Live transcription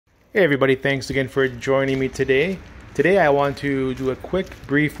Hey everybody, thanks again for joining me today. Today I want to do a quick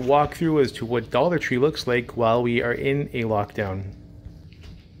brief walkthrough as to what Dollar Tree looks like while we are in a lockdown.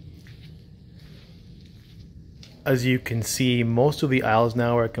 As you can see, most of the aisles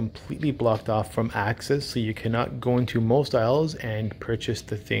now are completely blocked off from access, so you cannot go into most aisles and purchase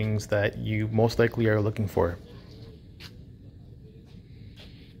the things that you most likely are looking for.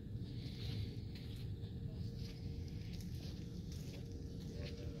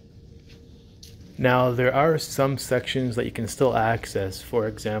 Now, there are some sections that you can still access. For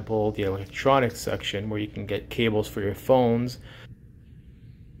example, the electronics section where you can get cables for your phones.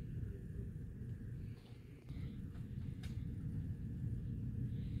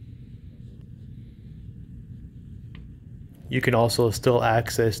 You can also still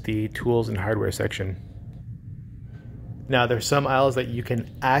access the tools and hardware section. Now, there's some aisles that you can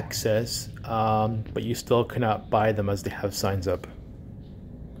access, but you still cannot buy them as they have signs up.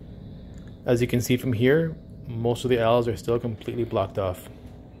 As you can see from here, most of the aisles are still completely blocked off.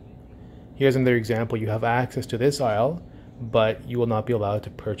 Here's another example. You have access to this aisle, but you will not be allowed to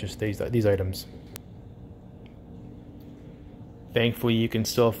purchase these items. Thankfully, you can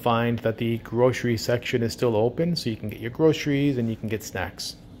still find that the grocery section is still open, so you can get your groceries and you can get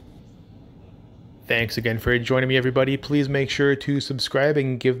snacks. Thanks again for joining me, everybody. Please make sure to subscribe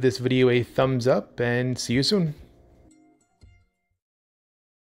and give this video a thumbs up, and see you soon.